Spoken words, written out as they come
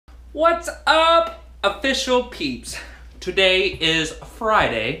What's up, official peeps? Today is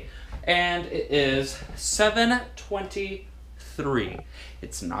Friday, and it is 7:23.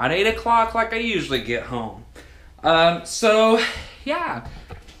 It's not 8 o'clock like I usually get home. Yeah.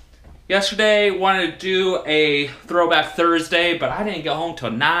 Yesterday, wanted to do a Throwback Thursday, but I didn't get home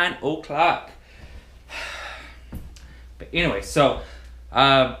till 9 o'clock. But anyway,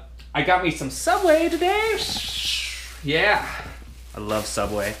 I got me some Subway today. Yeah, I love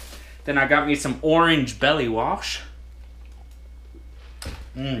Subway. Then I got me some orange belly wash.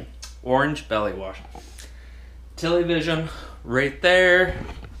 Orange belly wash. TilleyVision right there.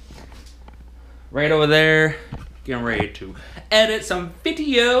 Right over there. Getting ready to edit some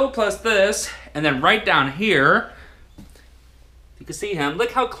video plus this. And then right down here, you can see him.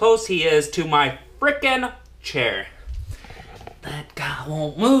 Look how close he is to my frickin' chair. That guy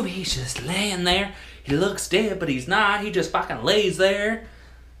won't move. He's just laying there. He looks dead, but he's not. He just fucking lays there.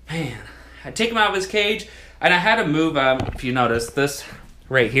 Man, I take him out of his cage, and I had to move, if you notice, this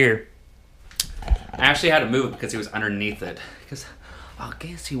right here. I actually had to move it because he was underneath it. Because I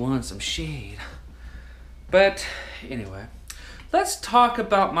guess he wanted some shade. But anyway, let's talk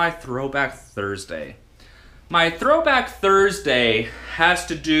about my Throwback Thursday. My Throwback Thursday has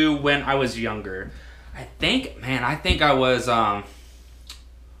to do when I was younger. I think I was, I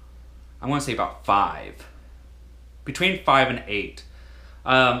want to say about 5. Between 5 and 8.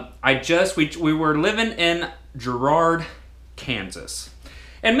 We were living in Girard, Kansas.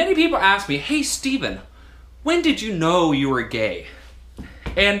 And many people ask me, hey Steven, when did you know you were gay?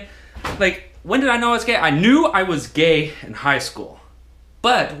 And like, when did I know I was gay? I knew I was gay in high school.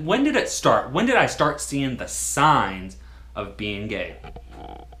 But when did it start? When did I start seeing the signs of being gay?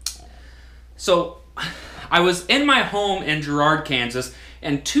 So, I was in my home in Girard, Kansas,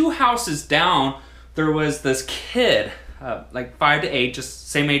 and 2 houses down, there was this kid, like 5 to 8, just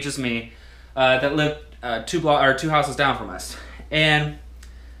same age as me, that lived 2 houses down from us. And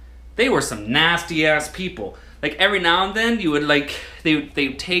they were some nasty ass people. Like every now and then, you would they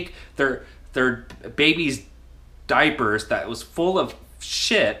would take their baby's diapers that was full of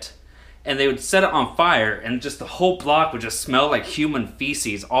shit, and they would set it on fire, and just the whole block would just smell like human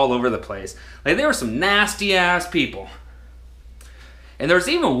feces all over the place. Like they were some nasty ass people. And there was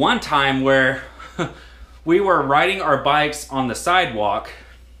even one time where we were riding our bikes on the sidewalk,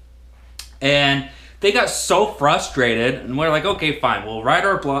 and they got so frustrated, and we're like, okay, fine, we'll ride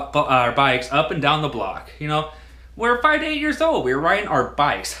our bikes up and down the block. You know, we're 5 to 8 years old. We were riding our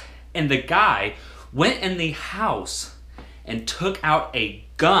bikes, and the guy went in the house and took out a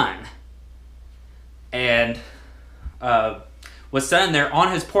gun and was sitting there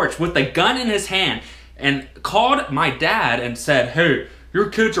on his porch with the gun in his hand and called my dad and said, hey, your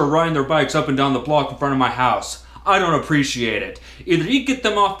kids are riding their bikes up and down the block in front of my house. I don't appreciate it. Either you get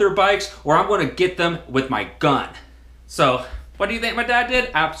them off their bikes or I'm going to get them with my gun. So, what do you think my dad did?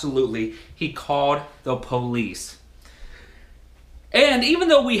 Absolutely. He called the police. And even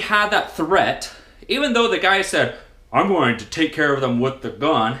though we had that threat, even though the guy said, I'm going to take care of them with the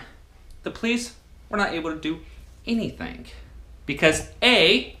gun, the police were not able to do anything. Because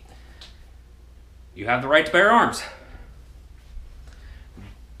A, you have the right to bear arms.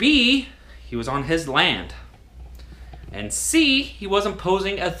 B, he was on his land. And C, he wasn't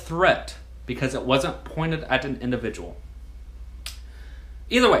posing a threat because it wasn't pointed at an individual.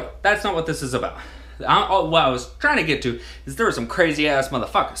 Either way, that's not what this is about. What I was trying to get to is there were some crazy ass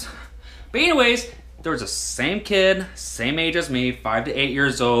motherfuckers. But anyways, there was the same kid, same age as me, 5 to 8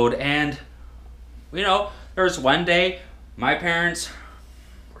 years old, and you know, there was one day my parents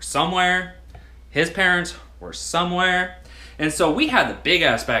were somewhere, his parents were somewhere, and so we had the big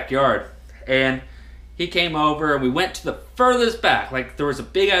ass backyard, and he came over and we went to the furthest back. Like there was a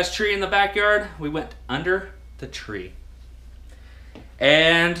big ass tree in the backyard. We went under the tree.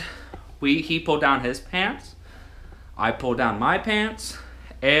 And he pulled down his pants. I pulled down my pants.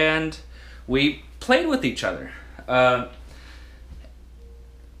 And we played with each other. I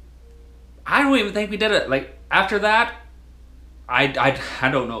don't even think we did it. Like after that, I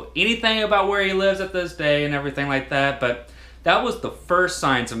don't know anything about where he lives at this day and everything like that. But that was the first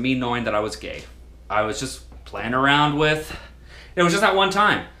signs of me knowing that I was gay. I was just playing around with. It was just that one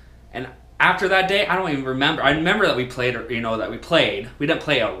time. And after that day, I don't even remember. I remember that we played, We didn't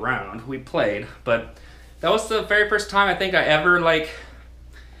play around. We played. But that was the very first time I think I ever, like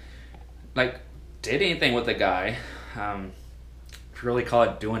did anything with a guy. If you really call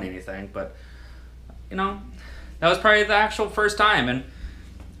it doing anything. But, you know, that was probably the actual first time. And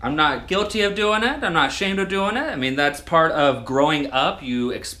I'm not guilty of doing it. I'm not ashamed of doing it. I mean, that's part of growing up.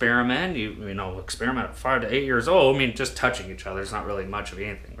 You experiment. You know, experiment at 5 to 8 years old. I mean, just touching each other is not really much of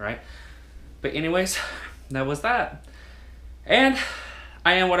anything, right? But anyways, that was that. And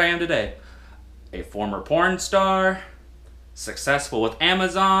I am what I am today. A former porn star, successful with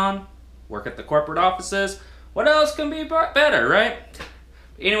Amazon, work at the corporate offices. What else can be better, right?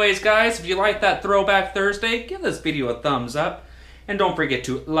 Anyways, guys, if you like that Throwback Thursday, give this video a thumbs up. And don't forget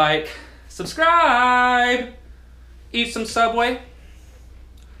to like, subscribe, eat some Subway.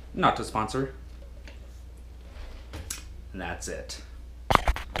 Not to sponsor. And that's it.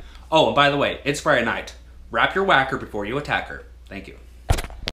 Oh, and by the way, it's Friday night. Wrap your whacker before you attack her. Thank you.